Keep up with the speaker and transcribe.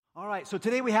right, so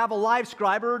today we have a live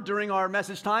scriber during our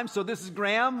message time. So this is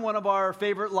Graham, one of our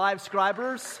favorite live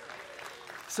scribers.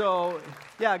 So,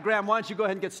 yeah, Graham, why don't you go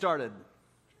ahead and get started?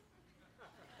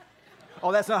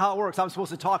 Oh, that's not how it works. I'm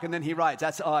supposed to talk and then he writes.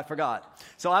 I forgot.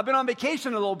 So I've been on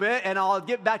vacation a little bit, and I'll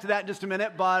get back to that in just a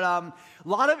minute. But a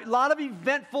lot of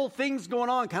eventful things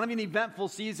going on, kind of an eventful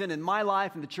season in my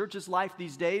life and the church's life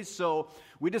these days. So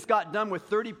we just got done with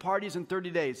 30 parties in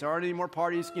 30 days. There aren't any more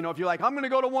parties. You know, if you're like, I'm going to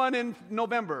go to one in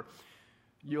November,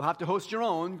 you'll have to host your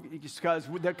own because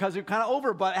they're kind of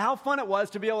over. But how fun it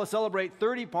was to be able to celebrate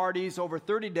 30 parties over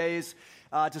 30 days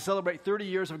to celebrate 30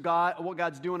 years of God, what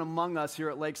God's doing among us here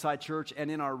at Lakeside Church and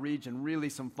in our region. Really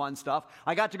some fun stuff.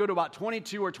 I got to go to about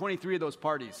 22 or 23 of those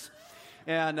parties.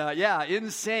 And yeah,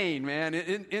 insane, man,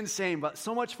 insane, but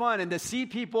so much fun. And to see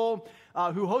people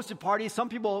who hosted parties, some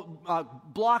people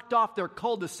blocked off their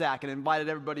cul-de-sac and invited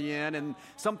everybody in. And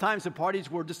sometimes the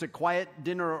parties were just a quiet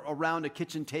dinner around a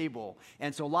kitchen table.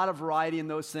 And so a lot of variety in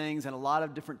those things and a lot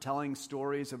of different telling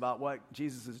stories about what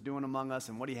Jesus is doing among us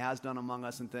and what he has done among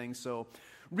us and things. So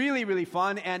really, really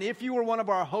fun. And if you were one of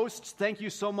our hosts, thank you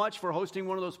so much for hosting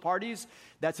one of those parties.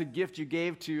 That's a gift you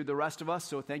gave to the rest of us,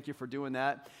 so thank you for doing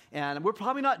that. And we're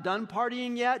probably not done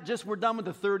partying yet, just we're done with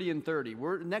the 30 and 30.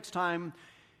 Next time,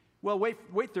 well, wait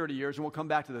 30 years and we'll come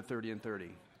back to the 30 and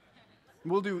 30.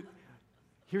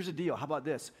 Here's the deal, how about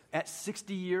this? At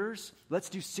 60 years, let's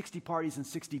do 60 parties in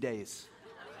 60 days.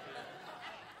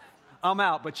 I'm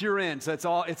out, but you're in,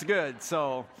 so it's good.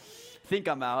 So, I think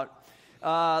I'm out.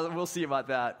 We'll see about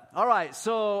that. All right,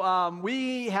 so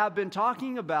we have been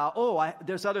talking about,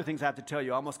 there's other things I have to tell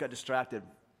you. I almost got distracted.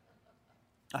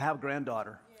 I have a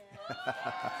granddaughter.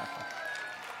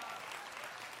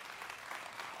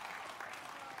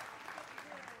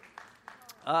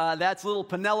 That's little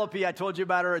Penelope. I told you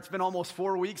about her. It's been almost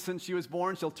 4 weeks since she was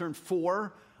born. She'll turn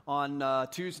 4 on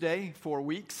Tuesday, 4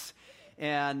 weeks.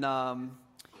 And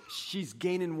she's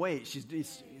gaining weight.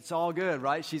 It's all good,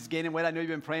 right? She's gaining weight. I know you've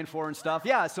been praying for her and stuff.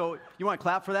 Yeah, so you want to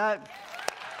clap for that?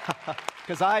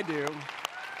 Because I do.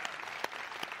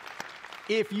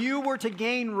 If you were to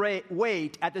gain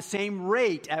weight at the same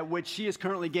rate at which she is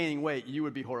currently gaining weight, you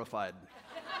would be horrified.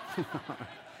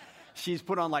 She's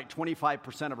put on like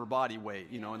 25% of her body weight,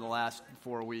 in the last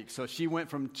 4 weeks. So she went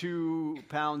from 2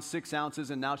 pounds, 6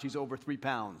 ounces, and now she's over 3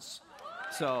 pounds.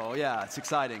 So, yeah, it's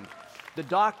exciting. The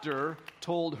doctor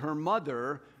told her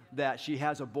mother that she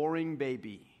has a boring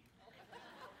baby,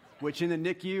 which in the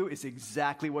NICU is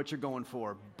exactly what you're going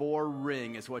for.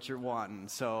 Boring is what you're wanting.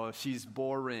 So she's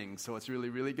boring, so it's really,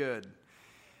 really good,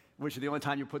 which is the only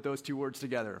time you put those two words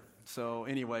together. So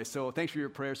anyway, so thanks for your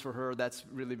prayers for her. That's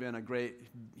really been a great,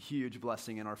 huge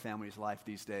blessing in our family's life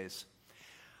these days.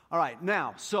 All right,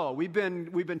 now, so we've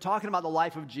been talking about the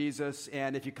life of Jesus,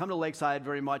 and if you come to Lakeside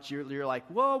very much, you're like,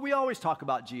 well, we always talk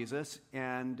about Jesus,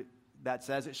 and that's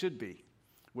as it should be.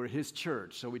 We're his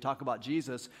church, so we talk about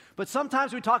Jesus. But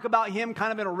sometimes we talk about him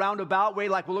kind of in a roundabout way,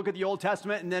 like we'll look at the Old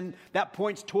Testament, and then that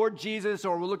points toward Jesus,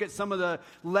 or we'll look at some of the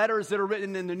letters that are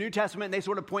written in the New Testament, and they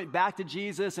sort of point back to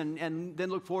Jesus, and then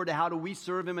look forward to how do we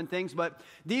serve him and things. But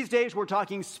these days we're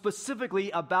talking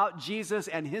specifically about Jesus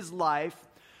and his life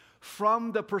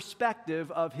from the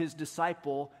perspective of his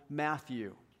disciple,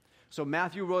 Matthew. So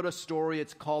Matthew wrote a story.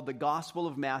 It's called the Gospel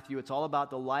of Matthew. It's all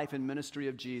about the life and ministry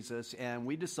of Jesus. And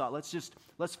we decided,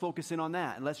 let's focus in on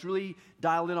that. And let's really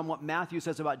dial in on what Matthew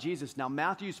says about Jesus. Now,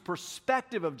 Matthew's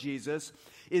perspective of Jesus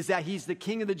is that he's the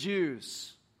King of the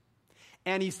Jews.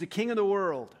 And he's the King of the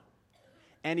world.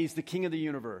 And he's the King of the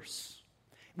universe.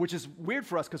 Which is weird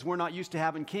for us because we're not used to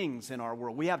having kings in our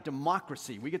world. We have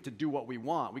democracy. We get to do what we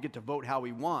want. We get to vote how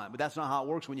we want. But that's not how it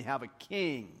works when you have a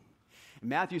king. And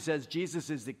Matthew says Jesus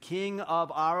is the king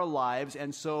of our lives,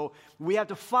 and so we have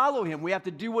to follow him. We have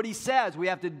to do what he says. We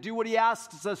have to do what he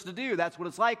asks us to do. That's what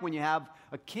it's like when you have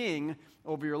a king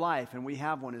over your life, and we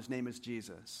have one. His name is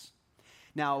Jesus.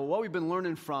 Now, what we've been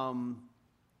learning from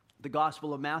the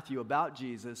Gospel of Matthew about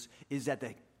Jesus is that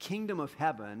the kingdom of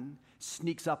heaven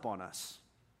sneaks up on us.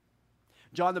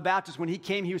 John the Baptist, when he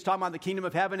came, he was talking about the kingdom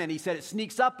of heaven, and he said it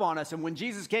sneaks up on us. And when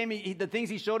Jesus came, the things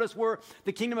he showed us were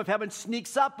the kingdom of heaven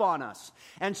sneaks up on us.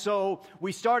 And so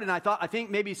we started, and I think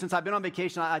maybe since I've been on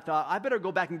vacation, I thought I better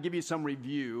go back and give you some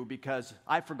review because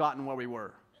I've forgotten where we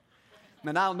were.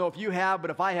 And I don't know if you have, but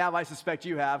if I have, I suspect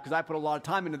you have because I put a lot of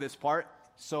time into this part.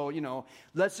 So,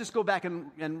 let's just go back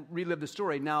and relive the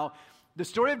story. Now, the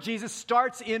story of Jesus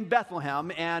starts in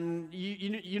Bethlehem, and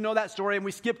you know that story, and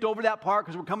we skipped over that part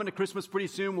because we're coming to Christmas pretty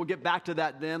soon. We'll get back to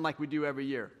that then like we do every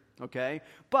year, okay?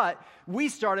 But we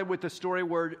started with the story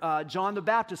where John the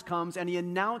Baptist comes, and he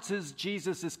announces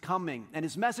Jesus is coming, and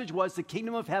his message was the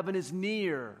kingdom of heaven is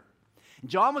near.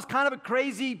 John was kind of a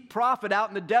crazy prophet out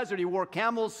in the desert. He wore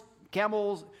camel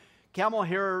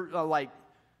hair like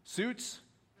suits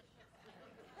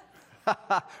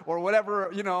or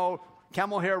whatever,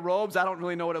 camel hair robes. I don't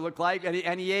really know what it looked like.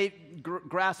 And he ate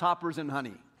grasshoppers and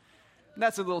honey. And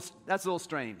that's a little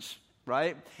strange,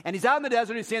 right? And he's out in the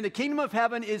desert. He's saying the kingdom of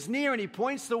heaven is near, and he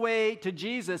points the way to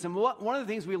Jesus. And one of the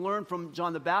things we learned from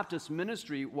John the Baptist's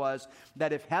ministry was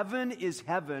that if heaven is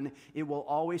heaven, it will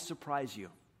always surprise you.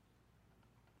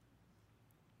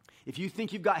 If you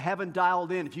think you've got heaven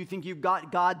dialed in, if you think you've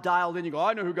got God dialed in, you go,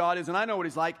 I know who God is and I know what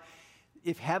he's like.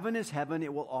 If heaven is heaven,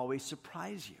 it will always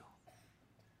surprise you.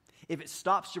 If it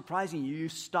stops surprising you, you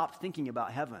stop thinking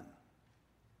about heaven.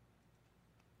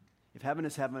 If heaven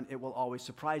is heaven, it will always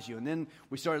surprise you. And then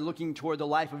we started looking toward the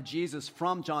life of Jesus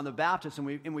from John the Baptist,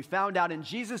 and we found out in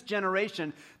Jesus'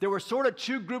 generation, there were sort of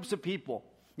two groups of people.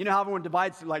 You know how everyone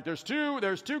divides, like there's two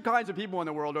kinds of people in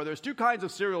the world, or there's two kinds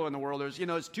of cereal in the world,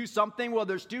 there's two something. Well,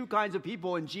 there's two kinds of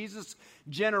people in Jesus'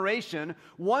 generation.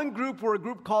 One group were a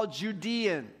group called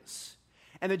Judeans.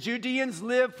 And the Judeans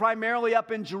lived primarily up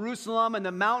in Jerusalem and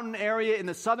the mountain area in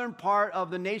the southern part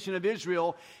of the nation of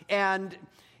Israel. And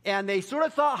they sort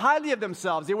of thought highly of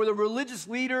themselves. They were the religious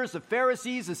leaders, the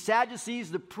Pharisees, the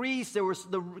Sadducees, the priests. They were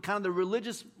the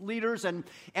religious leaders, and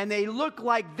they looked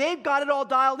like they've got it all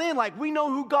dialed in, like we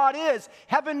know who God is.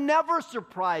 Heaven never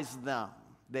surprised them,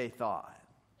 they thought.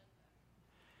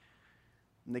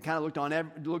 And they kind of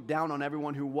looked down on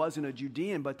everyone who wasn't a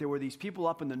Judean, but there were these people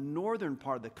up in the northern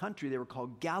part of the country. They were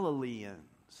called Galileans.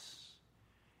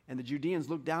 And the Judeans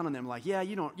looked down on them like, yeah,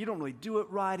 you don't really do it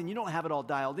right, and you don't have it all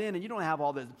dialed in, and you don't have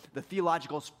all the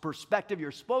theological perspective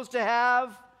you're supposed to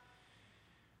have.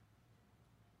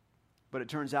 But it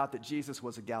turns out that Jesus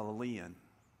was a Galilean.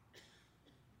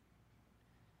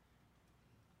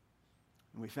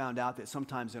 And we found out that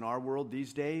sometimes in our world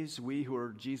these days, we who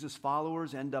are Jesus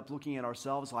followers end up looking at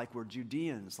ourselves like we're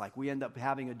Judeans, like we end up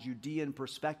having a Judean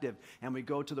perspective, and we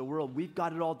go to the world, we've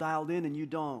got it all dialed in, and you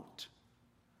don't.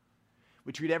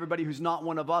 We treat everybody who's not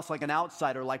one of us like an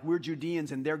outsider, like we're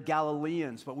Judeans and they're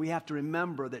Galileans. But we have to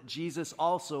remember that Jesus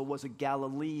also was a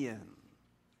Galilean.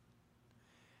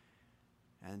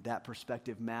 And that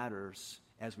perspective matters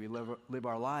as we live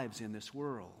our lives in this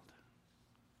world.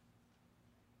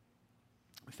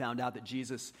 We found out that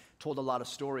Jesus told a lot of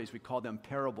stories. We call them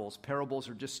parables. Parables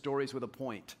are just stories with a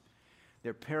point.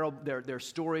 They're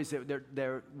stories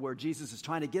where Jesus is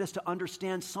trying to get us to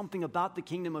understand something about the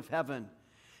kingdom of heaven.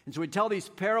 And so we tell these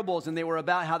parables, and they were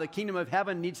about how the kingdom of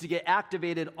heaven needs to get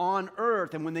activated on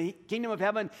earth. And when the kingdom of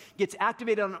heaven gets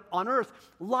activated on earth,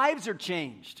 lives are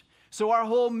changed. So our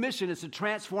whole mission is to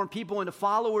transform people into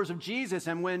followers of Jesus.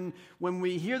 And when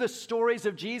we hear the stories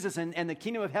of Jesus and the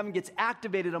kingdom of heaven gets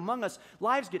activated among us,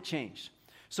 lives get changed.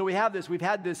 So we've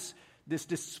had this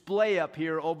display up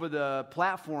here over the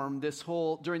platform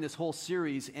during this whole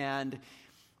series. And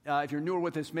if you're newer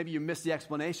with us, maybe you missed the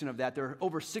explanation of that. There are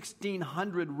over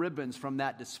 1,600 ribbons from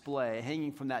that display,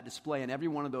 hanging from that display, and every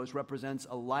one of those represents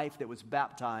a life that was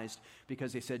baptized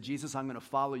because they said, Jesus, I'm going to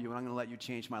follow you, and I'm going to let you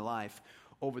change my life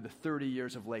over the 30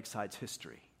 years of Lakeside's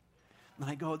history. And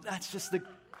I go, that's just the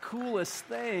coolest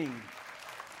thing.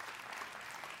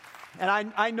 And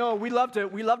I know we love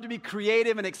to be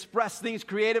creative and express things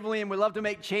creatively, and we love to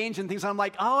make change and things. And I'm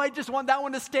like, I just want that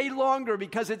one to stay longer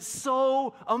because it's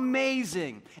so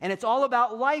amazing. And it's all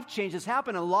about life change that's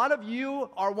happened. A lot of you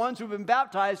are ones who've been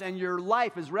baptized, and your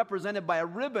life is represented by a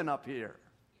ribbon up here.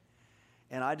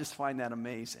 And I just find that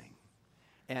amazing.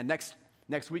 And next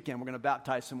weekend, we're going to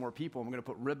baptize some more people, and we're going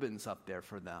to put ribbons up there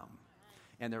for them.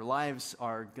 And their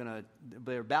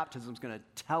baptism is going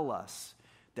to tell us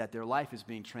that their life is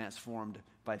being transformed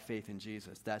by faith in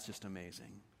Jesus. That's just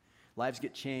amazing. Lives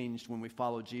get changed when we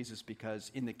follow Jesus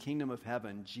because in the kingdom of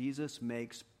heaven, Jesus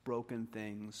makes broken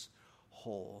things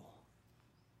whole,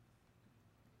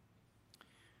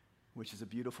 which is a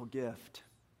beautiful gift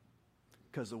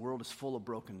because the world is full of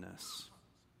brokenness.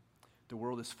 The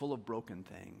world is full of broken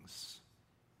things.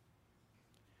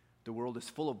 The world is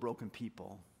full of broken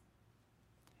people.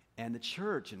 And the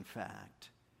church, in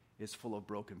fact, is full of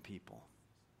broken people.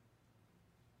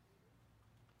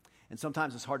 And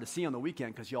sometimes it's hard to see on the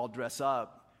weekend because you all dress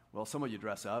up. Well, some of you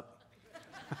dress up.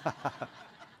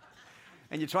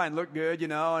 And you try and look good,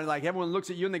 and like everyone looks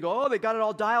at you and they go, they got it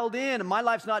all dialed in, and my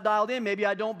life's not dialed in. Maybe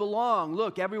I don't belong.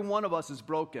 Look, every one of us is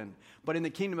broken. But in the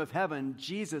kingdom of heaven,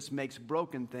 Jesus makes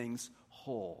broken things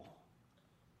whole.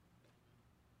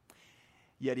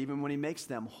 Yet even when he makes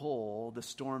them whole, the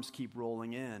storms keep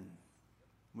rolling in.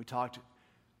 We talked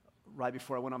right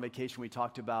before I went on vacation, we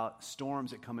talked about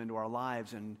storms that come into our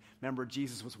lives. And remember,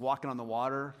 Jesus was walking on the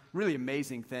water. Really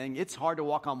amazing thing. It's hard to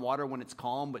walk on water when it's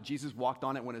calm, but Jesus walked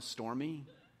on it when it's stormy.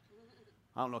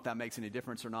 I don't know if that makes any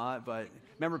difference or not, but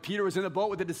remember, Peter was in the boat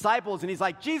with the disciples, and he's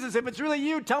like, Jesus, if it's really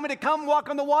you, tell me to come walk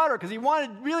on the water, because he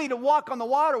wanted really to walk on the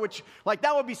water, which, like,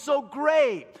 that would be so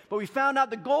great. But we found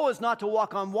out the goal is not to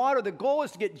walk on water. The goal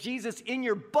is to get Jesus in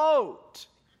your boat.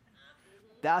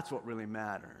 That's what really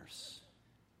matters.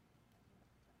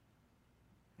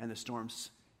 And the storms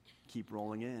keep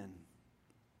rolling in.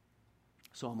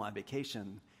 So on my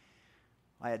vacation,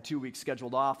 I had 2 weeks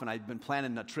scheduled off, and I'd been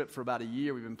planning a trip for about a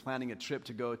year. We've been planning a trip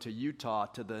to go to Utah,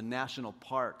 to the national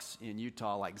parks in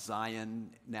Utah, like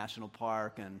Zion National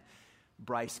Park and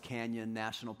Bryce Canyon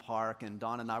National Park. And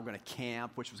Dawn and I were going to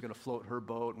camp, which was going to float her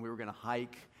boat, and we were going to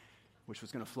hike, which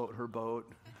was going to float her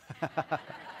boat.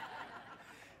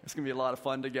 It's going to be a lot of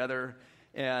fun together.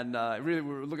 And really,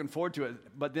 we were looking forward to it.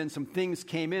 But then some things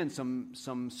came in,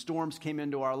 some storms came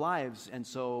into our lives. And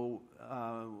so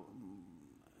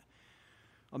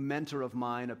a mentor of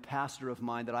mine, a pastor of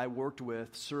mine that I worked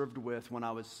with, served with when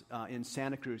I was in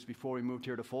Santa Cruz before we moved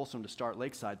here to Folsom to start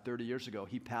Lakeside 30 years ago,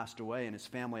 he passed away, and his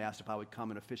family asked if I would come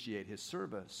and officiate his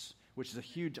service, which is a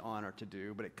huge honor to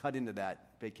do, but it cut into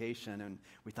that vacation, and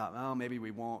we thought, oh, maybe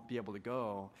we won't be able to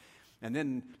go. And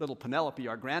then little Penelope,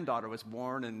 our granddaughter, was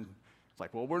born, and it's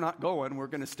like, well, we're not going. We're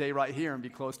going to stay right here and be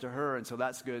close to her, and so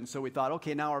that's good. And so we thought,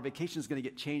 okay, now our vacation is going to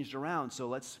get changed around, so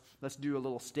let's do a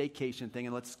little staycation thing,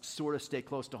 and let's sort of stay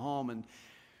close to home. And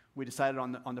we decided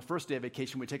on the first day of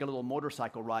vacation, we'd take a little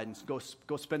motorcycle ride and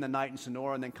go spend the night in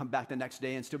Sonora, and then come back the next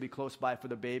day and still be close by for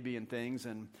the baby and things.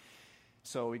 And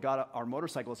so we got our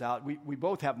motorcycles out. We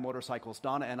both have motorcycles,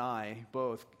 Donna and I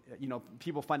both. You know,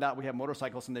 people find out we have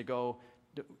motorcycles, and they go,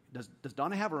 does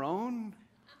Donna have her own?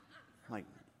 I'm like,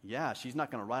 yeah, she's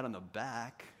not going to ride on the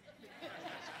back.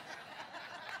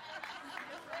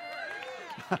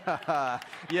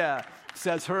 Yeah,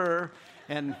 says her,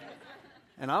 and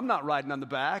I'm not riding on the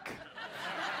back.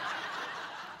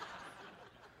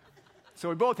 So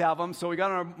we both have them. So we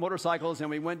got on our motorcycles, and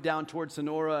we went down towards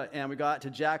Sonora, and we got to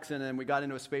Jackson, and we got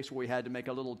into a space where we had to make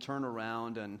a little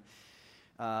turnaround, and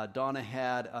Donna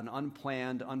had an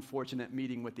unplanned, unfortunate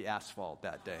meeting with the asphalt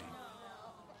that day.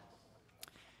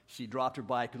 She dropped her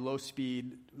bike, low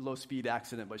speed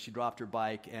accident, but she dropped her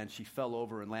bike and she fell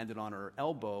over and landed on her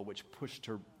elbow, which pushed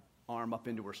her arm up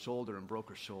into her shoulder and broke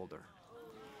her shoulder.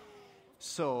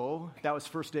 So that was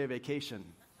first day of vacation.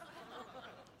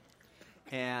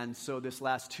 And so this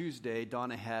last Tuesday,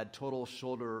 Donna had total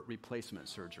shoulder replacement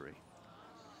surgery.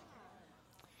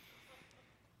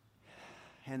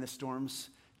 And the storms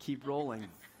keep rolling.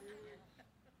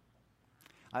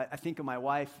 I think of my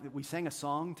wife. We sang a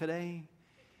song today.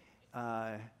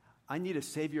 I need a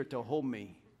Savior to hold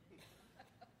me,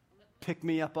 pick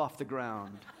me up off the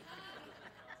ground.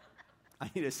 I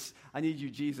need you,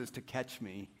 Jesus, to catch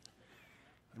me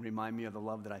and remind me of the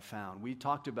love that I found. We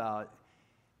talked about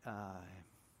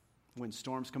when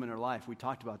storms come in our life. We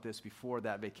talked about this before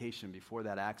that vacation, before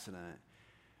that accident.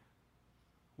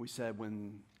 We said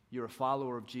when you're a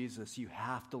follower of Jesus, you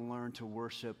have to learn to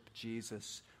worship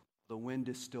Jesus. The wind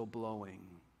is still blowing.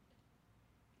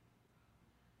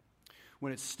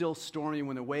 When it's still stormy,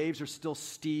 when the waves are still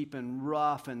steep and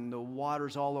rough and the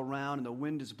water's all around and the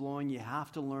wind is blowing, you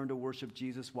have to learn to worship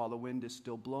Jesus while the wind is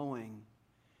still blowing.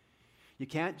 You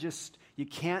can't just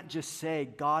say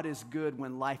God is good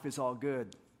when life is all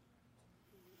good.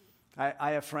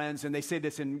 I have friends, and they say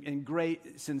this in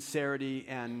great sincerity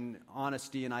and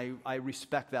honesty, and I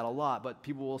respect that a lot. But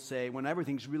people will say, when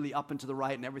everything's really up and to the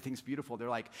right and everything's beautiful, they're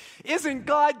like, isn't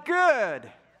God good?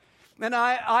 And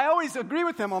I always agree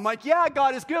with them. I'm like, yeah,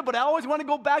 God is good, but I always want to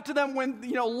go back to them when,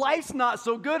 life's not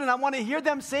so good, and I want to hear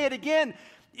them say it again.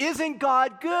 Isn't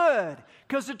God good?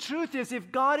 Because the truth is,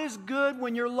 if God is good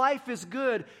when your life is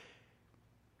good,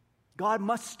 God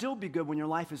must still be good when your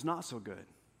life is not so good.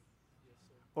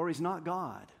 Or He's not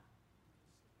God.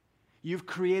 You've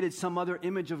created some other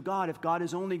image of God. If God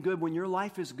is only good when your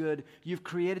life is good, you've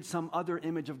created some other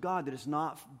image of God that is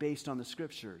not based on the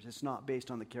Scriptures. It's not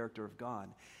based on the character of God.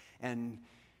 And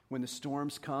when the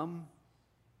storms come,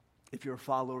 if you're a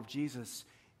follower of Jesus,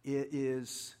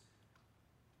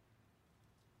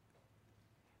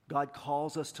 God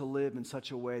calls us to live in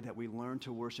such a way that we learn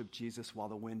to worship Jesus while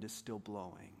the wind is still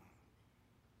blowing.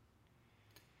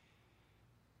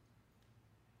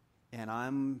 And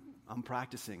I'm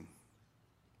practicing.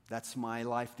 That's my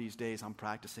life these days. I'm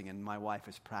practicing, and my wife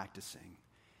is practicing.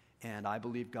 And I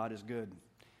believe God is good.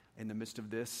 In the midst of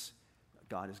this,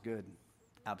 God is good.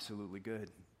 Absolutely good.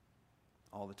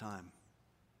 All the time.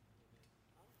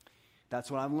 That's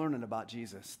what I'm learning about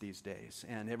Jesus these days.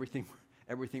 And everything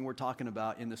we're talking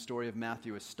about in the story of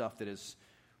Matthew is stuff that is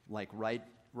like right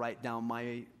down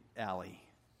my alley,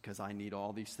 because I need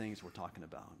all these things we're talking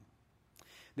about.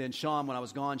 Then Sean, when I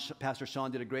was gone, Pastor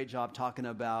Sean did a great job talking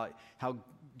about how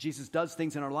Jesus does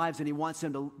things in our lives, and he wants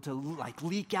them to like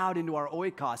leak out into our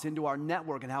oikos, into our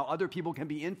network, and how other people can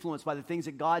be influenced by the things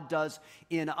that God does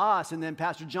in us. And then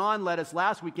Pastor John led us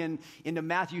last weekend into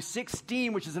Matthew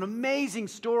 16, which is an amazing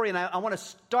story. And I want to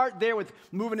start there with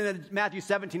moving into Matthew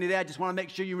 17 today. I just want to make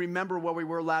sure you remember where we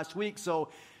were last week.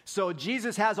 So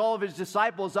Jesus has all of his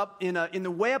disciples up in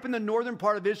the way up in the northern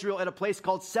part of Israel at a place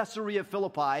called Caesarea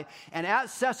Philippi. And at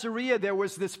Caesarea, there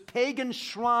was this pagan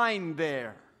shrine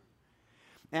there.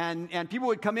 And people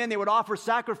would come in, they would offer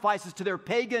sacrifices to their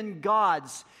pagan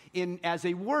gods as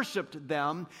they worshiped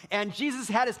them. And Jesus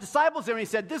had his disciples there, and he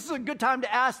said, this is a good time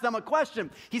to ask them a question.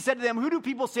 He said to them, who do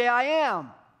people say I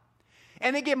am?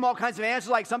 And they gave him all kinds of answers,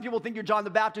 like some people think you're John the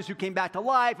Baptist who came back to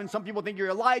life, and some people think you're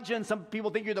Elijah, and some people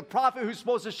think you're the prophet who's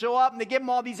supposed to show up, and they gave him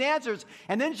all these answers.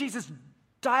 And then Jesus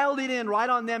dialed it in right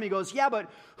on them. He goes, yeah, but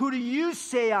who do you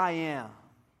say I am?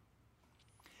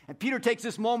 And Peter takes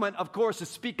this moment, of course, to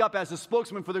speak up as a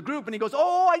spokesman for the group, and he goes,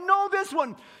 oh, I know this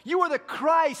one. You are the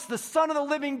Christ, the Son of the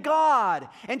living God.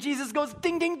 And Jesus goes,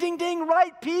 ding, ding, ding, ding,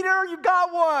 right, Peter, you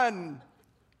got one.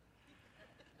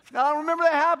 Now, I don't remember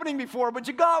that happening before, but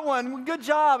you got one. Good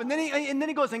job. And then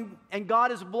he goes, and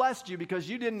God has blessed you because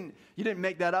you didn't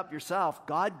make that up yourself.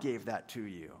 God gave that to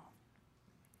you.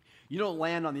 You don't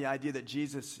land on the idea that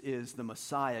Jesus is the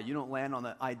Messiah. You don't land on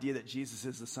the idea that Jesus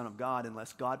is the Son of God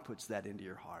unless God puts that into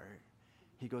your heart.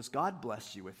 He goes, God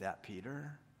blessed you with that,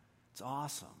 Peter. It's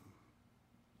awesome.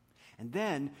 And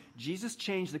then Jesus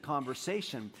changed the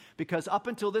conversation, because up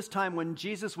until this time when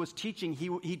Jesus was teaching,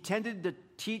 he tended to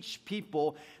teach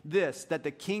people this, that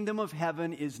the kingdom of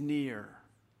heaven is near.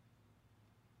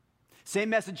 Same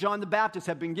message John the Baptist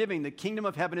had been giving. The kingdom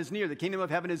of heaven is near. The kingdom of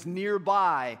heaven is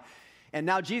nearby. And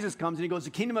now Jesus comes and he goes,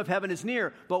 the kingdom of heaven is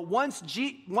near. But once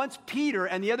Peter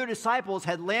and the other disciples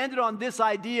had landed on this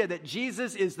idea that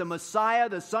Jesus is the Messiah,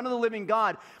 the Son of the living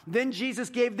God, then Jesus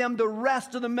gave them the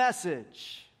rest of the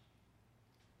message,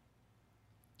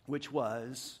 which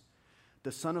was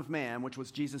the Son of Man, which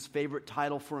was Jesus' favorite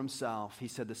title for himself. He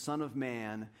said the Son of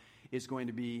Man is going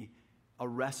to be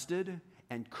arrested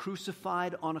and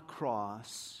crucified on a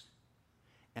cross,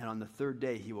 and on the third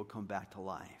day he will come back to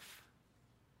life.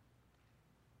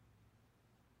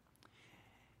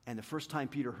 And the first time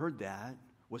Peter heard that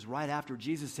was right after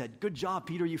Jesus said, good job,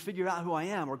 Peter, you figured out who I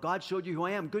am, or God showed you who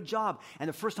I am, good job. And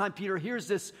the first time Peter hears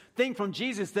this thing from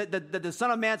Jesus, that the Son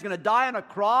of Man's going to die on a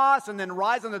cross and then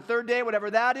rise on the third day,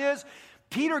 whatever that is,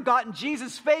 Peter got in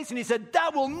Jesus' face and he said,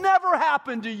 that will never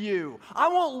happen to you. I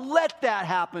won't let that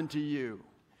happen to you.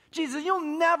 Jesus,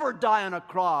 you'll never die on a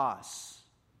cross.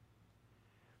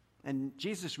 And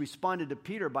Jesus responded to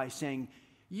Peter by saying,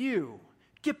 you,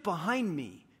 get behind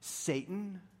me,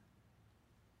 Satan.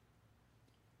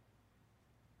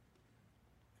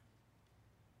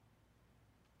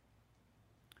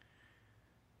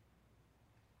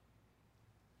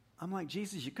 I'm like,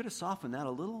 Jesus, you could have softened that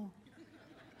a little.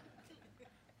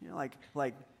 You know,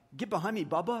 like, get behind me,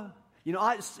 Bubba.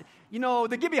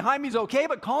 The get behind me is okay,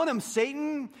 but calling him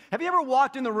Satan. Have you ever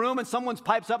walked in the room and someone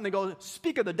pipes up and they go,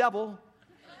 speak of the devil?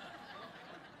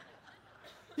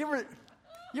 You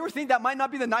ever think that might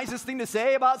not be the nicest thing to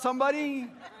say about somebody?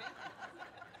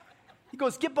 He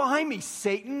goes, get behind me,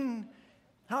 Satan.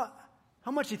 How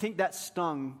much do you think that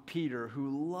stung Peter,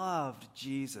 who loved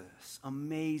Jesus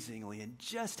amazingly and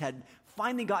just had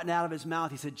finally gotten out of his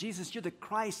mouth? He said, Jesus, you're the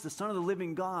Christ, the Son of the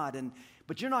living God,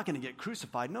 but you're not going to get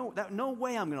crucified. No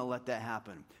way I'm going to let that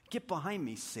happen. Get behind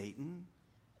me, Satan.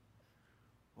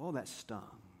 Oh, that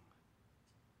stung.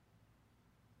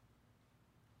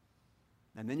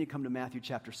 And then you come to Matthew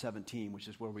chapter 17, which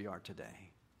is where we are today.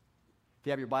 If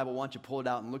you have your Bible, why don't you pull it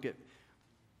out and look at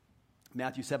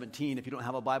Matthew 17. If you don't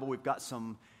have a Bible, we've got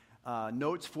some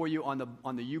notes for you on the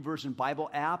YouVersion Bible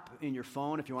app in your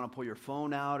phone. If you want to pull your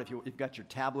phone out, if you've got your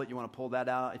tablet, you want to pull that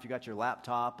out. If you got your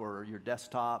laptop or your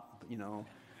desktop,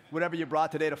 whatever you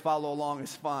brought today to follow along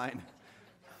is fine.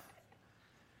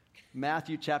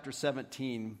 Matthew chapter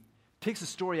 17 picks the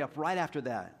story up right after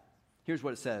that. Here's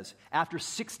what it says. After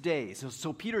 6 days,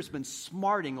 so Peter's been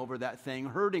smarting over that thing,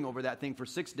 hurting over that thing for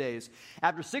 6 days.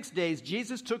 After 6 days,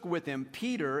 Jesus took with him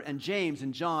Peter and James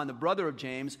and John, the brother of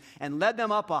James, and led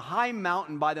them up a high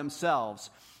mountain by themselves.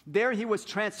 There he was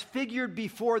transfigured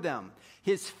before them.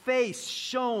 His face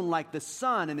shone like the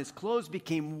sun, and his clothes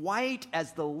became white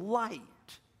as the light.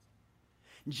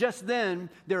 Just then,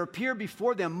 there appeared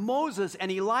before them Moses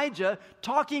and Elijah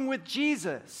talking with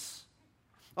Jesus.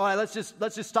 All right, let's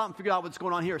just stop and figure out what's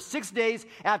going on here. 6 days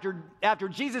after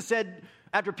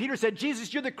Peter said,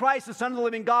 Jesus, you're the Christ, the Son of the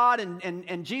living God,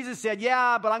 and Jesus said,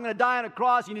 yeah, but I'm going to die on a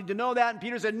cross. You need to know that. And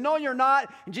Peter said, no, you're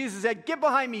not. And Jesus said, get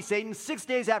behind me, Satan. 6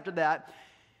 days after that,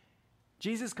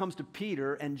 Jesus comes to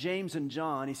Peter and James and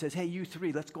John. He says, hey, you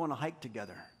three, let's go on a hike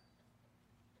together.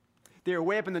 They were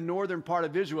way up in the northern part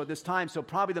of Israel at this time, so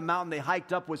probably the mountain they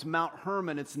hiked up was Mount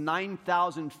Hermon. It's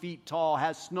 9,000 feet tall,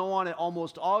 has snow on it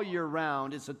almost all year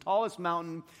round. It's the tallest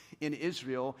mountain in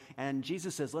Israel, and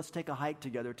Jesus says, let's take a hike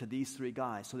together to these three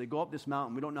guys. So they go up this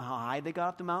mountain. We don't know how high they got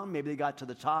up the mountain. Maybe they got to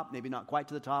the top, maybe not quite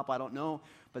to the top, I don't know.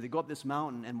 But they go up this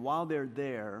mountain, and while they're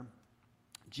there,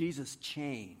 Jesus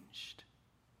changed.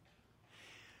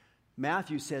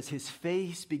 Matthew says his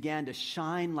face began to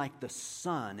shine like the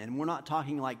sun, and we're not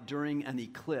talking like during an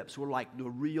eclipse. We're like the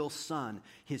real sun.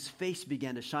 His face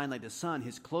began to shine like the sun.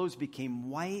 His clothes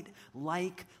became white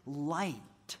like light.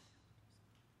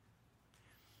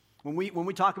 When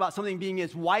we talk about something being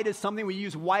as white as something, we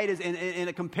use white as in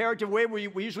a comparative way.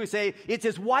 We usually say it's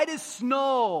as white as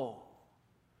snow.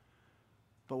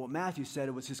 But what Matthew said,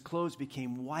 it was his clothes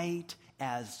became white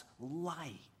as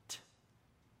light.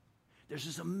 There's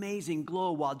this amazing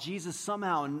glow while Jesus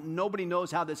somehow, and nobody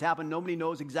knows how this happened, nobody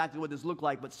knows exactly what this looked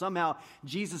like, but somehow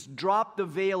Jesus dropped the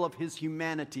veil of his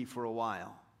humanity for a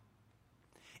while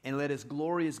and let his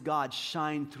glorious God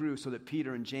shine through so that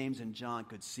Peter and James and John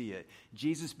could see it.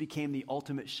 Jesus became the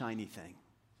ultimate shiny thing.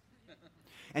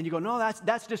 And you go, no,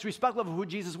 that's disrespectful of who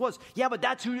Jesus was. Yeah, but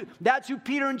that's who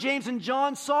Peter and James and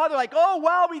John saw. They're like, oh,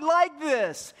 wow, we like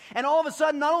this. And all of a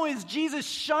sudden, not only is Jesus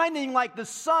shining like the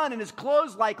sun and his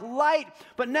clothes like light,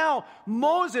 but now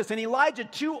Moses and Elijah,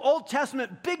 two Old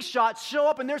Testament big shots, show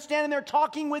up and they're standing there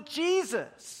talking with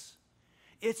Jesus.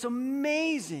 It's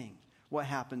amazing what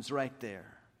happens right there.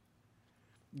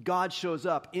 God shows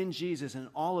up in Jesus in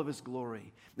all of his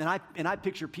glory. And I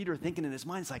picture Peter thinking in his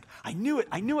mind, it's like, I knew it.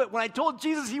 When I told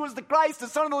Jesus he was the Christ, the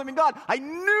Son of the living God, I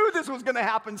knew this was going to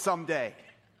happen someday.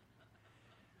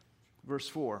 Verse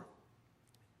 4,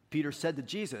 Peter said to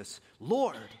Jesus,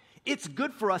 Lord, it's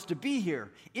good for us to be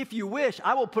here. If you wish,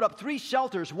 I will put up 3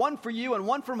 shelters, one for you and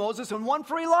one for Moses and one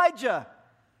for Elijah.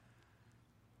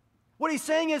 What he's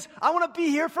saying is, I want to be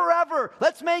here forever.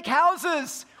 Let's make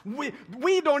houses.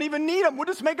 We don't even need them. We'll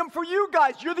just make them for you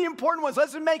guys. You're the important ones.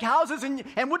 Let's just make houses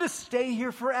and we'll just stay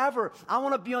here forever. I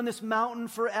want to be on this mountain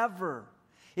forever.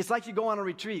 It's like you go on a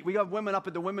retreat. We have women up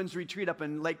at the women's retreat up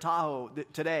in Lake Tahoe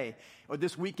today, or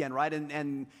this weekend, right?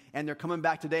 And they're coming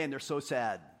back today and they're so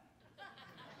sad.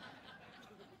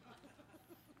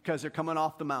 Because they're coming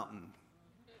off the mountain.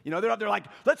 You know, they're like,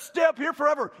 let's stay up here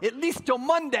forever, at least till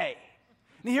Monday.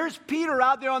 And here's Peter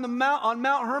out there on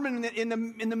Mount Hermon in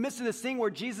the midst of this thing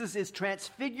where Jesus is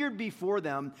transfigured before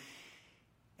them,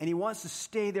 and he wants to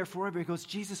stay there forever. He goes,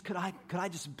 Jesus, could I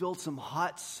just build some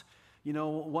huts,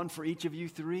 one for each of you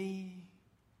 3?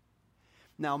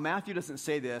 Now, Matthew doesn't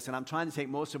say this, and I'm trying to take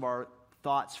most of our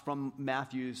thoughts from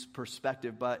Matthew's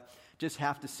perspective, but just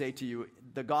have to say to you,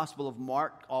 the Gospel of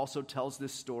Mark also tells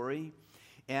this story,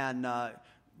 and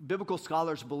biblical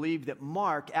scholars believe that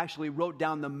Mark actually wrote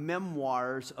down the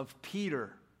memoirs of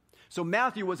Peter. So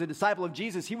Matthew was a disciple of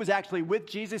Jesus. He was actually with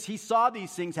Jesus. He saw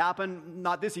these things happen,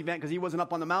 not this event because he wasn't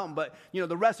up on the mountain, but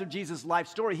the rest of Jesus' life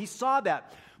story. He saw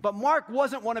that. But Mark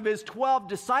wasn't one of his 12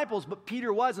 disciples, but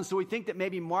Peter was. And so we think that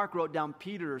maybe Mark wrote down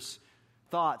Peter's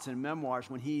thoughts and memoirs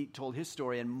when he told his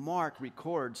story. And Mark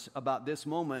records about this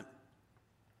moment.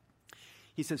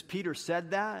 He says, Peter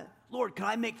said that. Lord, can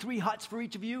I make 3 huts for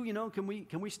each of you? Can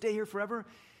we stay here forever?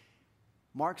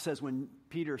 Mark says when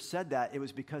Peter said that, it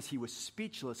was because he was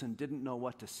speechless and didn't know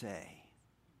what to say.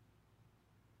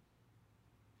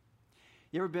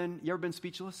 You ever been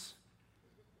speechless?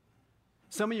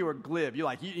 Some of you are glib. You're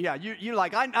like, you're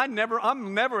like, I'm never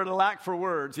at a lack for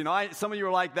words. Some of you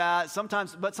are like that.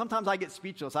 Sometimes I get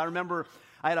speechless. I remember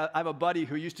I have a buddy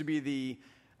who used to be the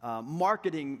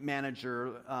marketing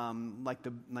manager,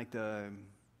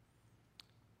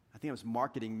 I think it was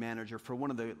marketing manager for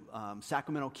one of the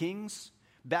Sacramento Kings.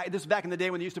 This is back in the day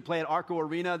when they used to play at Arco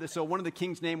Arena. So one of the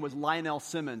Kings' name was Lionel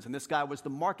Simmons, and this guy was the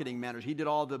marketing manager. He did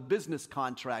all the business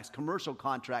contracts, commercial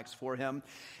contracts for him.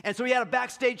 And so he had a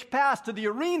backstage pass to the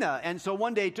arena. And so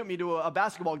one day he took me to a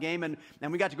basketball game, and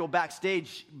we got to go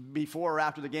backstage before or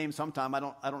after the game sometime. I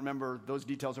don't remember. Those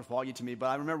details are foggy to me, but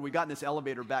I remember we got in this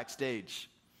elevator backstage.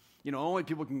 Only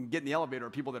people can get in the elevator are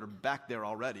people that are back there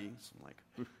already. So I'm like,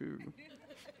 woohoo.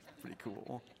 Pretty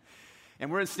cool.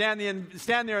 And we're standing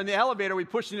there in the elevator. We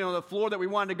pushed on the floor that we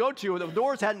wanted to go to. The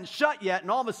doors hadn't shut yet, and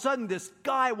all of a sudden this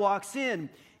guy walks in,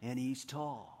 and he's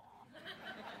tall.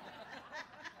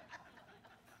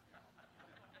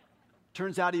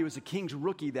 Turns out he was a King's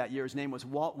rookie that year. His name was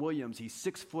Walt Williams. He's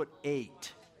 6'8",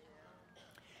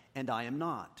 and I am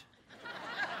not.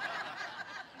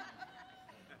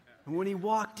 And when he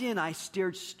walked in, I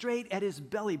stared straight at his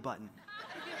belly button.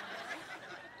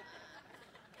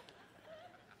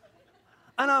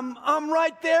 And I'm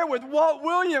right there with Walt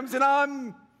Williams, and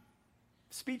I'm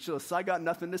speechless. I got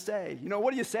nothing to say. You know,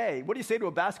 what do you say? What do you say to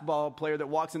a basketball player that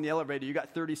walks in the elevator? You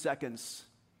got 30 seconds.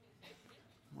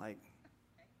 I'm like,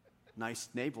 nice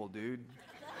navel, dude.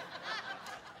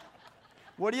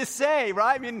 What do you say,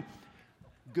 right? I mean,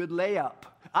 good layup.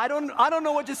 I don't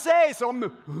know what to say, so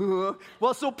I'm,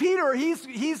 well, so Peter,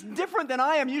 he's different than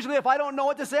I am. Usually if I don't know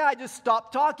what to say, I just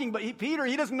stop talking. But Peter,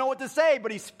 he doesn't know what to say,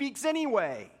 but he speaks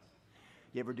anyway.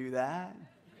 You ever do that?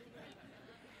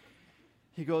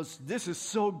 He goes, this is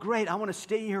so great. I want to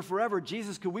stay here forever.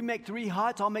 Jesus, could we make 3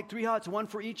 huts? I'll make 3 huts, one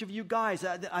for each of you guys.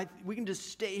 We can just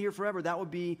stay here forever. That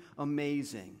would be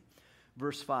amazing.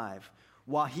 Verse 5,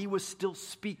 while he was still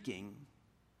speaking,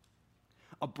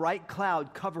 a bright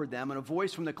cloud covered them, and a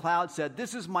voice from the cloud said,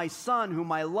 this is my son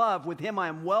whom I love. With him I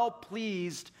am well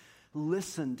pleased.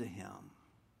 Listen to him.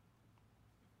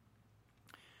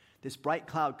 This bright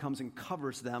cloud comes and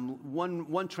covers them.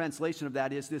 One translation of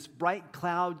that is, this bright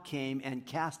cloud came and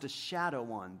cast a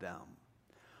shadow on them.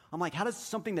 I'm like, how does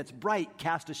something that's bright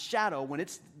cast a shadow when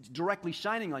it's directly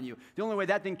shining on you? The only way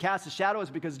that thing casts a shadow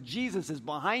is because Jesus is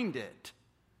behind it.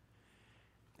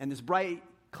 And this bright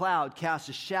cloud cast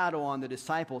a shadow on the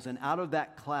disciples, and out of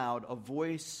that cloud a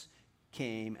voice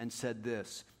came and said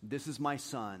this is my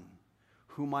son,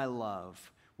 whom I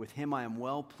love. With him I am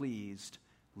well pleased.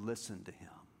 Listen to him.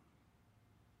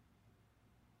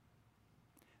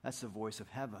 That's the voice of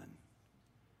heaven.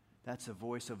 That's the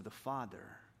voice of the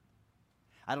Father.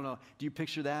 I don't know, do you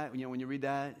picture that? You know, when you read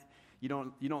that, you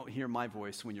don't hear my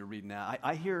voice when you're reading that.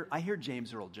 I hear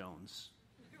James Earl Jones.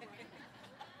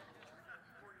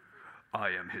 I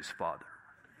am his father.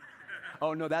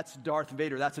 Oh no, that's Darth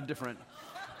Vader. That's a different.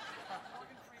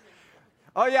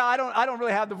 Oh yeah, I don't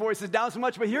really have the voices down so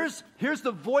much, but here's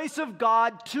the voice of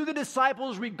God to the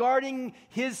disciples regarding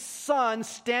his son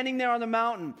standing there on the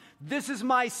mountain. This is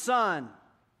my son.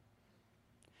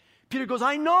 Peter goes,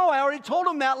 I know, I already told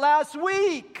him that last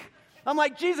week. I'm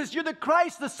like, Jesus, you're the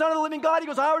Christ, the Son of the living God. He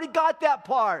goes, I already got that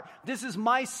part. This is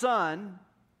my son,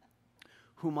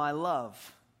 whom I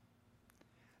love.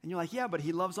 And you're like, yeah, but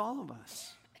he loves all of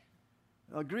us.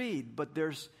 Agreed, but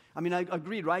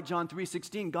agreed, right? John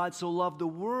 3:16, God so loved the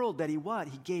world that he what?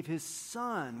 He gave his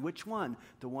son. Which one?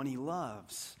 The one he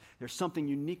loves. There's something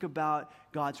unique about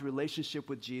God's relationship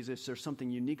with Jesus. There's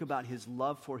something unique about his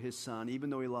love for his son, even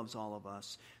though he loves all of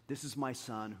us. This is my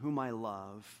son, whom I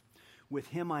love. With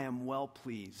him I am well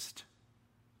pleased.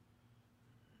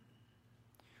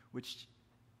 Which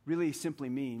really simply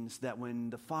means that when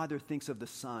the Father thinks of the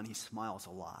Son, he smiles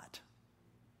a lot.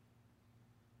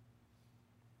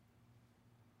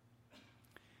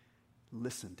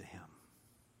 Listen to him.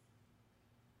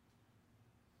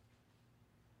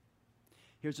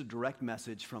 Here's a direct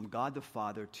message from God the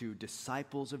Father to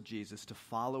disciples of Jesus, to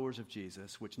followers of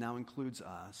Jesus, which now includes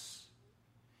us.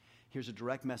 Here's a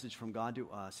direct message from God to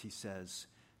us. He says,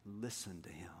 listen to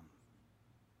him.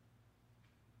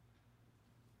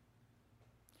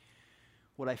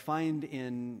 What I find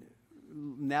in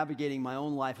navigating my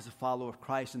own life as a follower of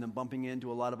Christ and then bumping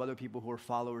into a lot of other people who are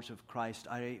followers of Christ,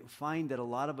 I find that a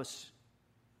lot of us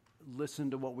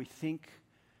listen to what we think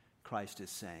Christ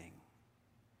is saying.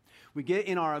 We get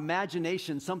in our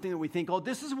imagination something that we think, oh,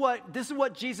 this is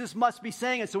what Jesus must be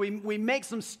saying. And so we make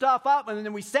some stuff up and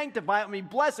then we sanctify it and we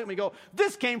bless it and we go,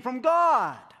 this came from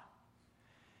God.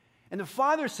 And the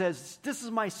Father says, this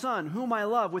is my son, whom I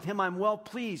love. With him I'm well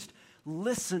pleased.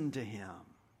 Listen to him.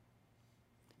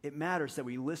 It matters that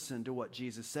we listen to what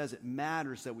Jesus says. It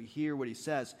matters that we hear what he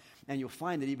says. And you'll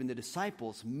find that even the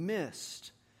disciples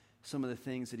missed some of the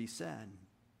things that he said.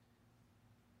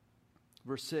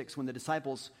 Verse 6, when the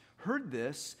disciples heard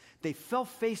this, they fell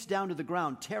face down to the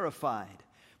ground, terrified.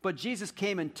 But Jesus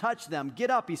came and touched them. Get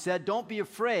up, he said, don't be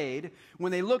afraid.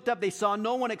 When they looked up, they saw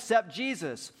no one except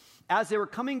Jesus. As they were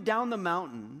coming down the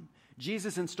mountain,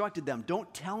 Jesus instructed them,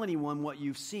 don't tell anyone what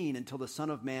you've seen until the Son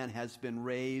of Man has been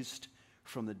raised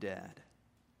from the dead.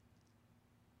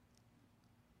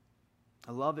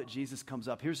 I love that Jesus comes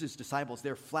up. Here's his disciples.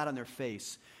 They're flat on their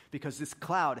face because this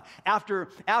cloud, after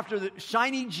the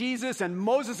shiny Jesus and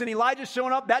Moses and Elijah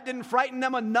showing up, that didn't frighten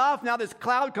them enough. Now this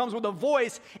cloud comes with a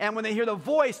voice, and when they hear the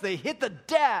voice, they hit the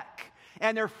deck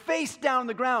and they're face down on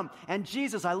the ground. And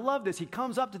Jesus, I love this, he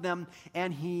comes up to them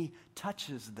and he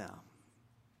touches them.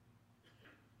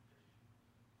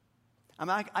 I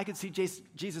mean, I could see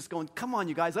Jesus going, come on,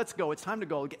 you guys, let's go. It's time to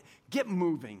go. Get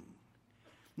moving.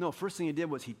 No, first thing he did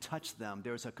was he touched them.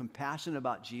 There's a compassion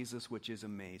about Jesus which is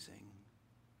amazing.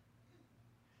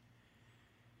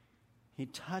 He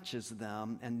touches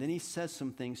them, and then he says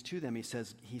some things to them. He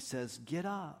says, get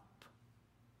up.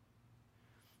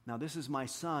 Now, this is my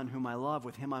son whom I love.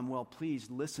 With him I'm well pleased.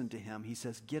 Listen to him. He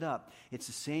says, get up. It's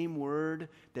the same word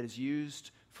that is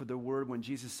used for the word when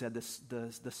Jesus said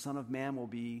the Son of Man will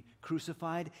be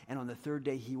crucified, and on the third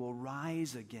day he will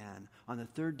rise again. On the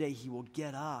third day he will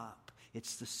get up.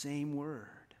 It's the same word.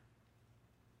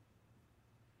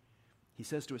 He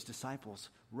says to his disciples,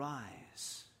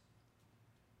 rise.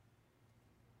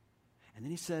 And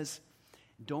then he says,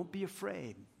 don't be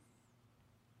afraid.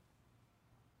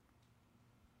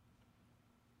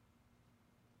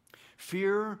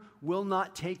 Fear will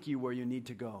not take you where you need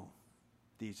to go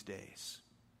these days.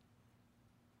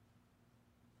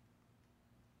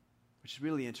 Which is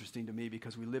really interesting to me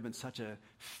because we live in such a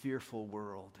fearful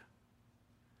world.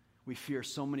 We fear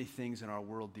so many things in our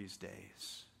world these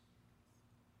days.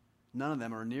 None of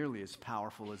them are nearly as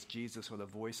powerful as Jesus or the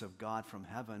voice of God from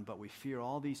heaven, but we fear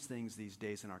all these things these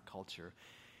days in our culture.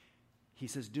 He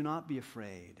says, do not be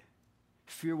afraid.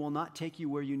 Fear will not take you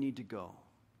where you need to go.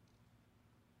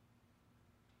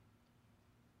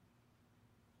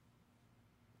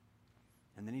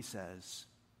 And then he says,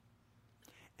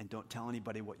 and don't tell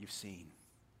anybody what you've seen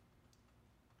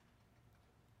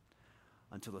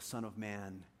until the Son of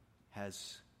Man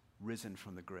has risen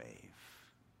from the grave.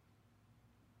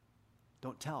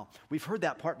 Don't tell. We've heard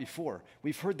that part before.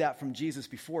 We've heard that from Jesus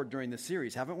before during the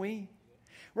series, haven't we?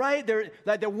 Right? There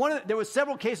were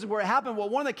several cases where it happened. Well,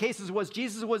 one of the cases was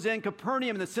Jesus was in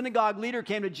Capernaum, and the synagogue leader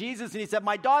came to Jesus, and he said,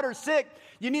 my daughter's sick.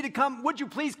 You need to come. Would you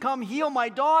please come heal my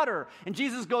daughter? And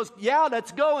Jesus goes, yeah,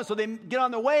 let's go. And so they get on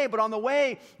the way. But on the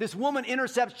way, this woman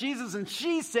intercepts Jesus, and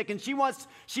she's sick, and she wants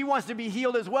to be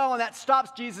healed as well. And that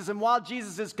stops Jesus. And while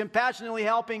Jesus is compassionately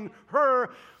helping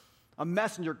her, a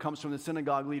messenger comes from the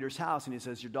synagogue leader's house, and he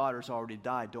says, your daughter's already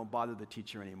died. Don't bother the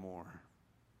teacher anymore.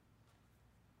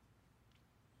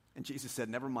 And Jesus said,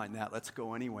 never mind that, let's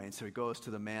go anyway. And so he goes to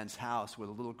the man's house where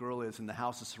the little girl is, and the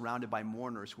house is surrounded by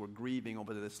mourners who are grieving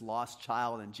over this lost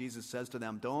child. And Jesus says to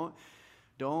them,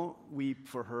 don't weep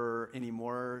for her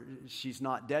anymore. She's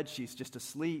not dead, she's just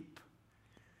asleep.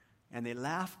 And they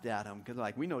laughed at him because they're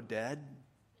like, we know dead.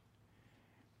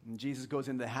 And Jesus goes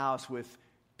into the house with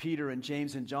Peter and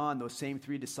James and John, those same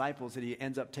three disciples that he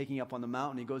ends up taking up on the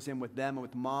mountain. He goes in with them and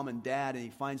with mom and dad, and he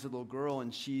finds the little girl,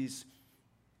 and she's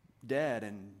dead.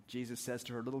 And Jesus says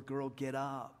to her, little girl, get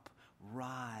up,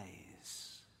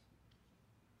 rise.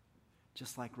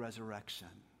 Just like resurrection.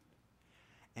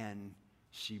 And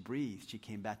she breathed. She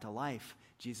came back to life.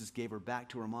 Jesus gave her back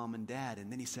to her mom and dad.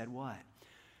 And then he said what?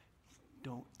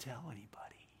 Don't tell anybody.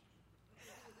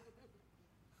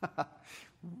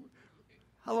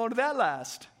 How long did that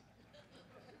last?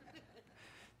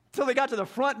 Till they got to the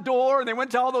front door and they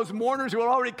went to all those mourners who had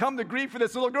already come to grieve for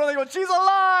this little girl. They go, she's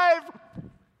alive!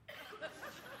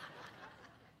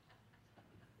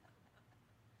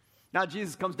 Now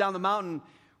Jesus comes down the mountain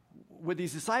with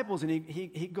these disciples, and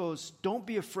he goes, don't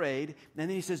be afraid. And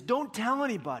then he says, don't tell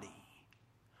anybody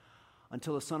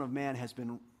until the Son of Man has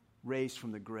been raised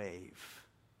from the grave.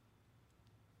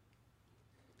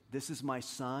 This is my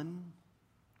son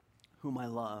whom I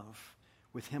love.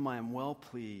 With him I am well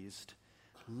pleased.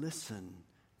 Listen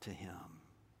to him.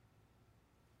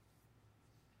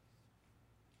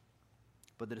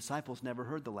 But the disciples never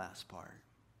heard the last part.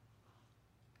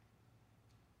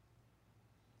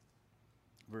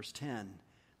 Verse 10,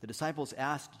 the disciples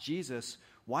asked Jesus,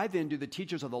 why then do the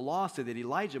teachers of the law say that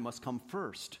Elijah must come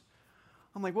first?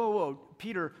 I'm like, whoa,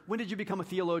 Peter, when did you become a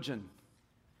theologian?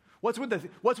 What's with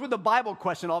the Bible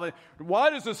question? Why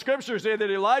does the scripture say that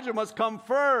Elijah must come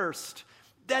first?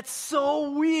 That's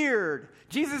so weird.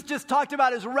 Jesus just talked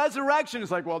about his resurrection.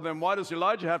 It's like, well, then why does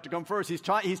Elijah have to come first? He's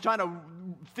trying to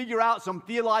figure out some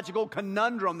theological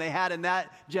conundrum they had in that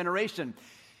generation.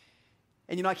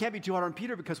 And I can't be too hard on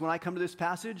Peter, because when I come to this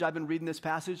passage, I've been reading this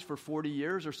passage for 40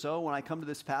 years or so. When I come to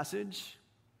this passage,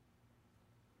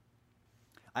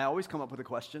 I always come up with a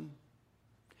question.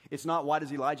 It's not, why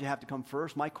does Elijah have to come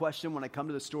first? My question when I come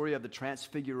to the story of the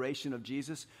transfiguration of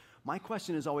Jesus, my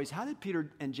question is always, how did Peter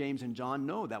and James and John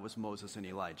know that was Moses and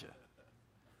Elijah?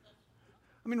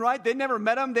 I mean, right? They never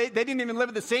met him. They didn't even live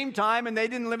at the same time, and they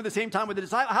didn't live at the same time with the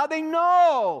disciples. How'd they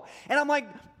know? And I'm like,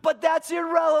 but that's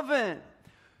irrelevant.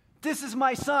 This is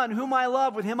my son, whom I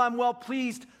love. With him I'm well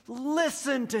pleased.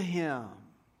 Listen to him.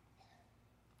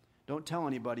 Don't tell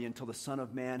anybody until the Son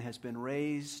of Man has been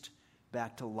raised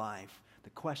back to life. The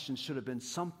question should have been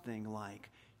something like,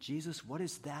 Jesus, what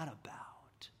is that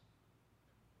about?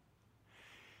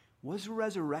 What's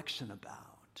resurrection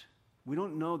about? We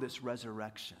don't know this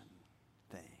resurrection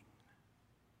thing.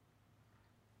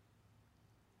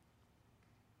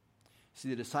 See,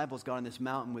 the disciples got on this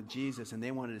mountain with Jesus, and they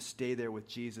wanted to stay there with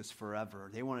Jesus forever.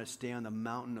 They wanted to stay on the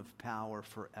mountain of power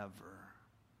forever.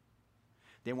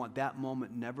 They want that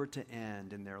moment never to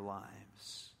end in their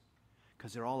lives,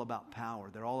 because they're all about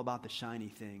power. They're all about the shiny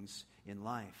things in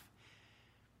life.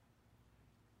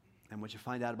 And what you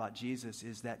find out about Jesus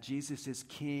is that Jesus is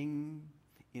king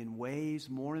in ways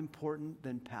more important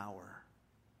than power.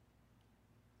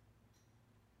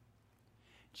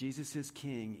 Jesus is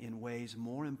king in ways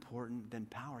more important than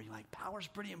power. You're like, power's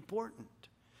pretty important.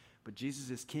 But Jesus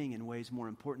is king in ways more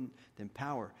important than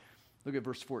power. Look at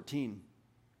verse 14.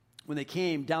 When they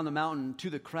came down the mountain to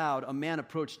the crowd, a man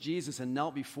approached Jesus and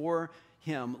knelt before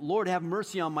him. Lord, have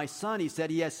mercy on my son, he said.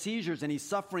 He has seizures and he's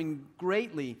suffering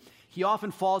greatly. He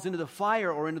often falls into the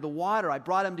fire or into the water. I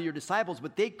brought him to your disciples,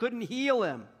 but they couldn't heal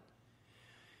him.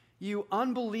 You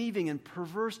unbelieving and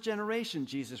perverse generation,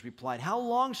 Jesus replied. How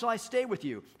long shall I stay with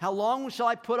you? How long shall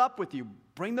I put up with you?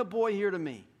 Bring the boy here to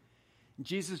me.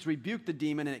 Jesus rebuked the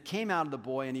demon, and it came out of the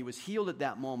boy, and he was healed at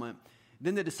that moment.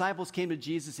 Then the disciples came to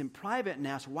Jesus in private and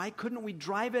asked, why couldn't we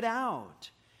drive it out?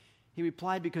 He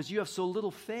replied, because you have so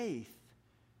little faith.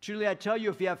 Truly, I tell you,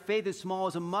 if you have faith as small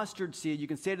as a mustard seed, you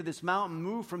can say to this mountain,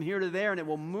 move from here to there, and it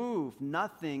will move.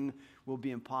 Nothing will be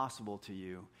impossible to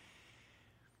you.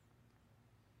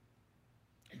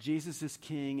 Jesus is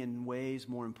king in ways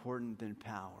more important than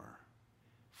power.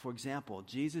 For example,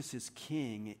 Jesus is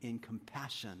king in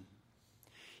compassion.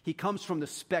 He comes from the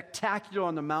spectacular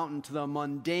on the mountain to the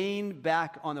mundane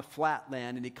back on the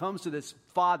flatland, and he comes to this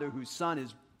father whose son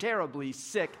is terribly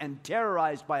sick and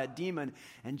terrorized by a demon,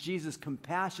 and Jesus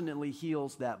compassionately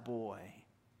heals that boy.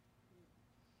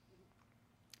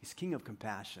 He's king of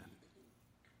compassion.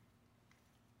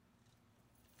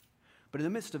 But in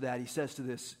the midst of that, he says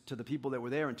to the people that were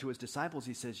there and to his disciples,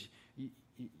 he says,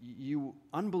 you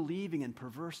unbelieving and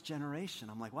perverse generation.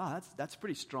 I'm like, wow, that's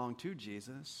pretty strong too,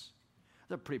 Jesus.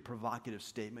 That's a pretty provocative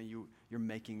statement you're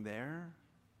making there.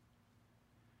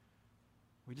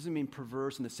 It doesn't mean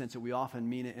perverse in the sense that we often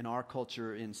mean it in our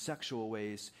culture in sexual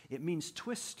ways. It means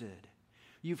twisted.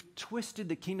 You've twisted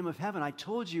the kingdom of heaven. I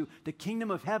told you the kingdom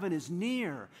of heaven is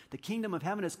near. The kingdom of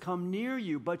heaven has come near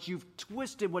you, but you've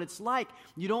twisted what it's like.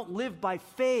 You don't live by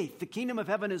faith. The kingdom of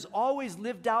heaven is always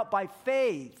lived out by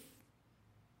faith.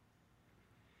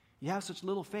 You have such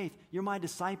little faith. You're my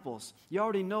disciples. You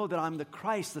already know that I'm the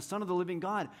Christ, the Son of the living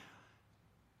God.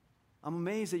 I'm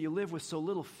amazed that you live with so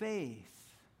little faith.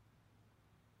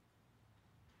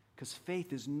 Because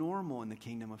faith is normal in the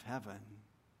kingdom of heaven.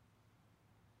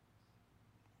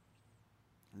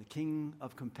 And the King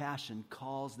of compassion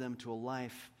calls them to a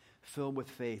life filled with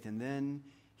faith. And then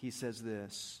he says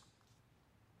this,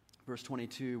 verse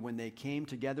 22, when they came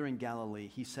together in Galilee,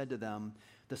 he said to them,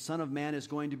 the Son of Man is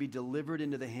going to be delivered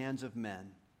into the hands of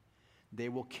men. They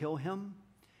will kill him,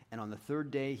 and on the third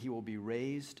day he will be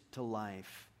raised to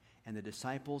life. And the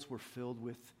disciples were filled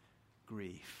with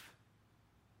grief.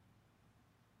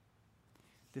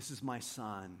 This is my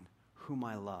Son, whom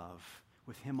I love.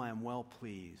 With him I am well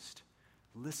pleased.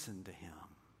 Listen to him.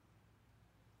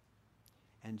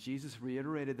 And Jesus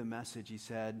reiterated the message. He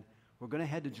said, we're going to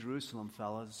head to Jerusalem,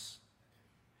 fellas.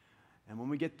 And when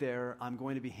we get there, I'm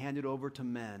going to be handed over to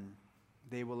men.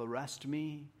 They will arrest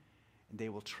me, and they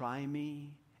will try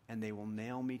me, and they will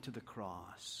nail me to the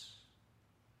cross.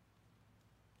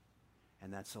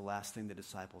 And that's the last thing the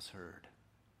disciples heard.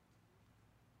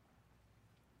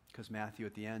 Because Matthew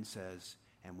at the end says,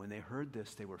 and when they heard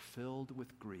this, they were filled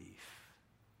with grief.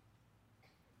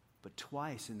 But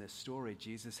twice in this story,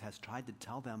 Jesus has tried to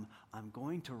tell them, I'm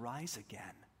going to rise again.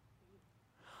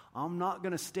 I'm not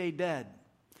going to stay dead.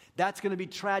 That's going to be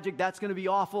tragic. That's going to be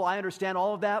awful. I understand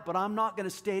all of that, but I'm not going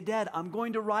to stay dead. I'm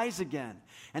going to rise again.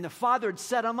 And the Father had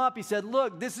set him up. He said,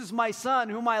 look, this is my Son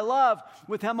whom I love.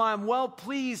 With him I am well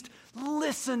pleased.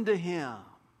 Listen to him.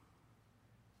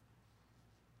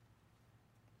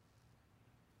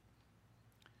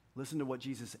 Listen to what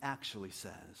Jesus actually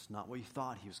says, not what you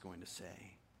thought he was going to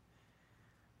say.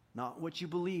 Not what you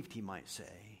believed he might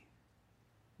say.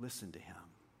 Listen to him.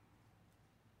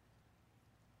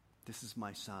 This is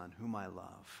my Son, whom I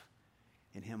love.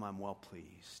 In him I'm well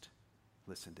pleased.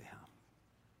 Listen to him.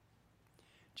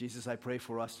 Jesus, I pray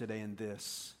for us today in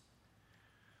this.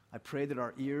 I pray that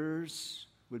our ears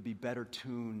would be better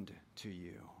tuned to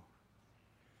you.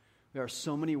 There are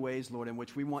so many ways, Lord, in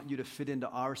which we want you to fit into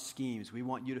our schemes. We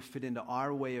want you to fit into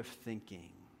our way of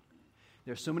thinking.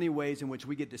 There are so many ways in which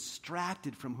we get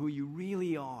distracted from who you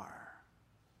really are.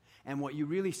 and what you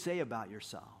really say about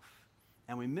yourself.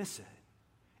 And we miss it.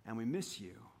 And we miss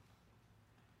you.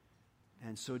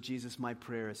 And so, Jesus, my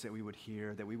prayer is that we would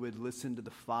hear, that we would listen to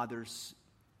the Father's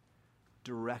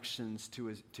directions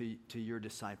to your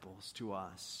disciples, to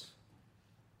us,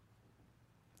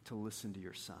 to listen to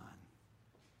your Son.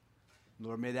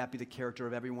 Lord, may that be the character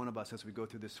of every one of us as we go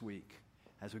through this week,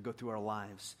 as we go through our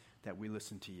lives, that we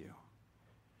listen to you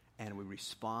and we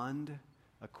respond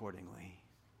accordingly.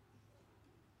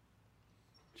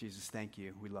 Jesus, thank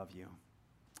you. We love you.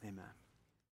 Amen.